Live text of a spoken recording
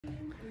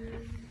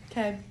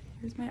Okay,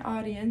 here's my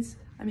audience.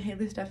 I'm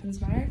Hailey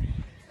Steffensmeier.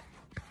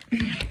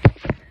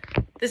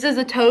 This is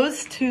a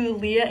toast to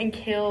Leah and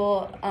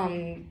Kale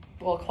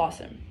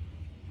Clausen.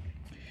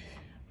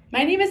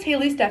 My name is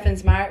Hailey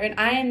Steffensmeier, and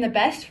I am the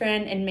best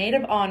friend and maid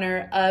of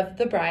honor of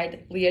the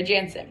bride, Leah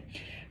Jansen.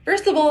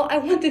 First of all, I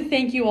want to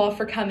thank you all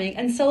for coming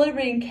and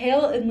celebrating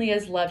Kale and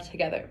Leah's love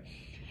together.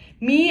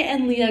 Me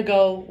and Leah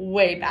go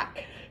way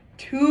back,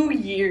 2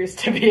 years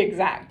to be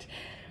exact.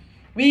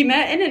 We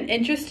met in an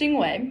interesting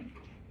way.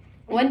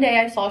 One day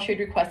I saw she had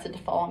requested to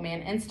follow me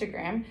on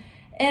Instagram,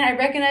 and I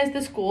recognized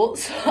the school,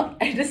 so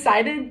I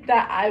decided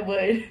that I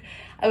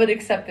would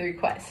accept the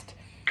request.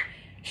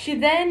 She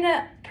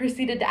then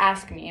proceeded to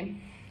ask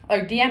me,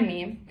 or DM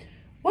me,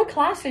 "What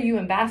class are you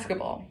in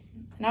basketball?"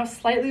 And I was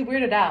slightly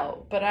weirded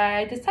out, but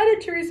I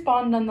decided to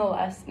respond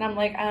nonetheless, and I'm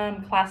like,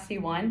 class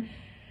C1.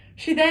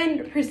 She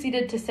then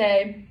proceeded to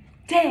say,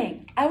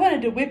 "Dang, I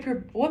wanted to whip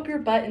your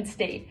butt in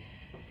state."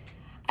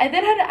 I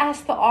then had to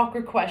ask the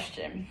awkward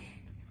question,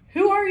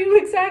 "Who are you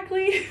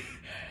exactly?"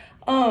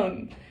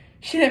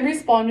 She then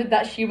responded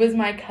that she was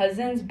my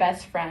cousin's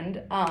best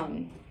friend.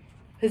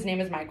 His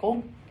name is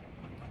Michael.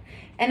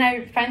 And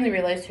I finally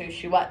realized who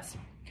she was.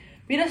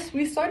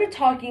 We started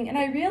talking, and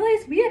I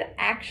realized we had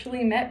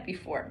actually met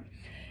before.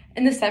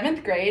 In the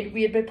 7th grade,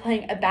 we had been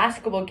playing a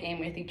basketball game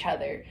with each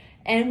other,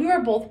 and we were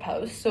both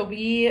posts, so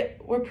we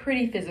were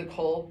pretty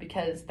physical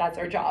because that's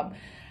our job.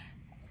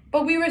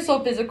 But we were so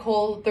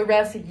physical, the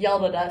refs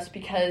yelled at us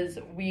because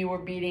we were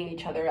beating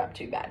each other up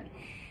too bad.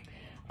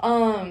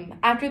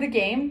 After the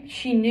game,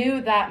 she knew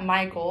that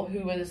Michael,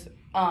 who was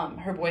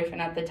her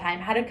boyfriend at the time,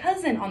 had a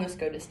cousin on the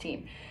SCOTUS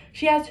team.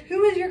 She asked,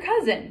 "Who is your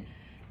cousin?"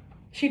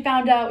 She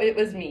found out it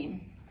was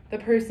me, the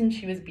person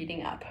she was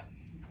beating up.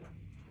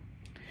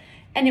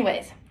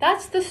 Anyways,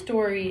 that's the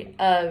story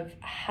of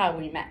how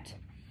we met.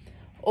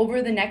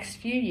 Over the next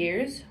few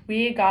years,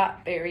 we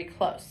got very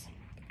close.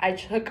 I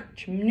took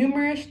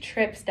numerous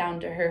trips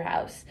down to her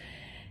house,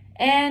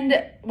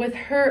 and with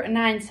her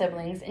 9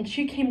 siblings, and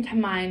she came to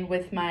mine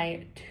with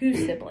my 2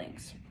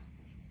 siblings.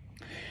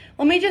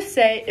 Let me just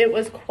say, it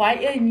was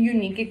quite a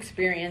unique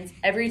experience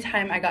every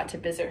time I got to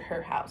visit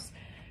her house.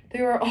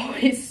 There were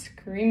always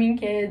screaming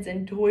kids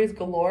and toys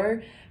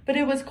galore, but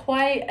it was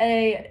quite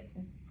a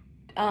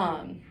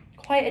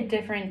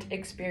different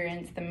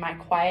experience than my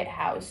quiet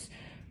house,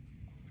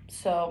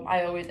 so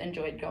I always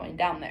enjoyed going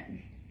down there.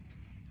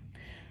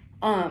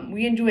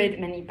 We enjoyed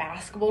many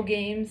basketball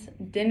games,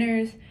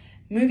 dinners,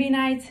 movie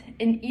nights,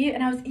 and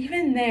I was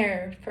even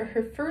there for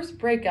her first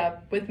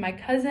breakup with my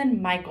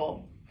cousin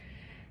Michael.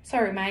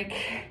 Sorry, Mike.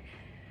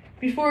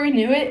 Before we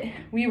knew it,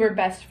 we were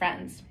best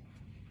friends.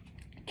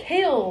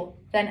 Kale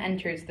then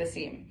enters the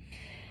scene,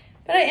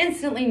 but I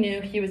instantly knew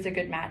he was a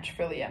good match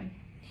for Leah.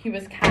 He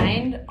was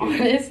kind,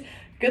 honest,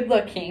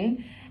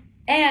 good-looking,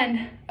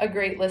 and a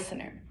great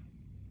listener.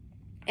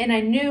 And I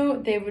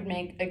knew they would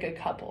make a good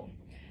couple.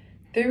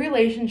 Their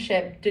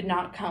relationship did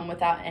not come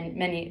without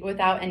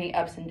any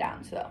ups and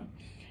downs, though.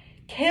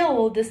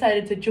 Kale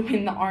decided to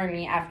join the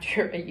army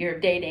after a year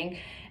of dating,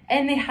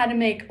 and they had to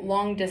make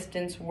long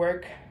distance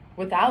work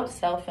without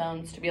cell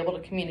phones to be able to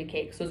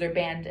communicate, because those are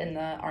banned in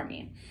the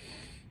army.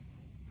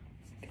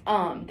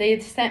 They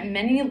had sent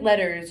many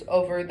letters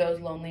over those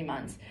lonely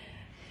months,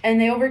 and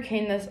they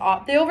overcame this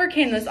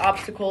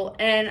obstacle,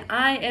 and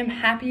I am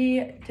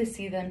happy to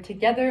see them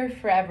together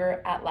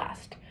forever at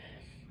last.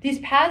 These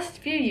past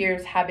few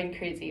years have been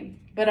crazy,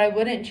 but I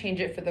wouldn't change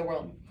it for the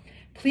world.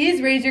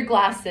 Please raise your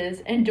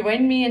glasses and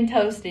join me in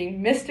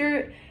toasting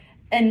Mr.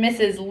 and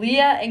Mrs.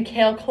 Leah and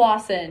Kale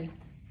Clausen.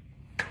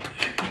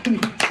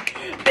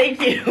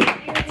 Thank you.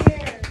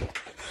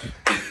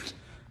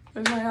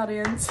 Where's my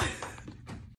audience?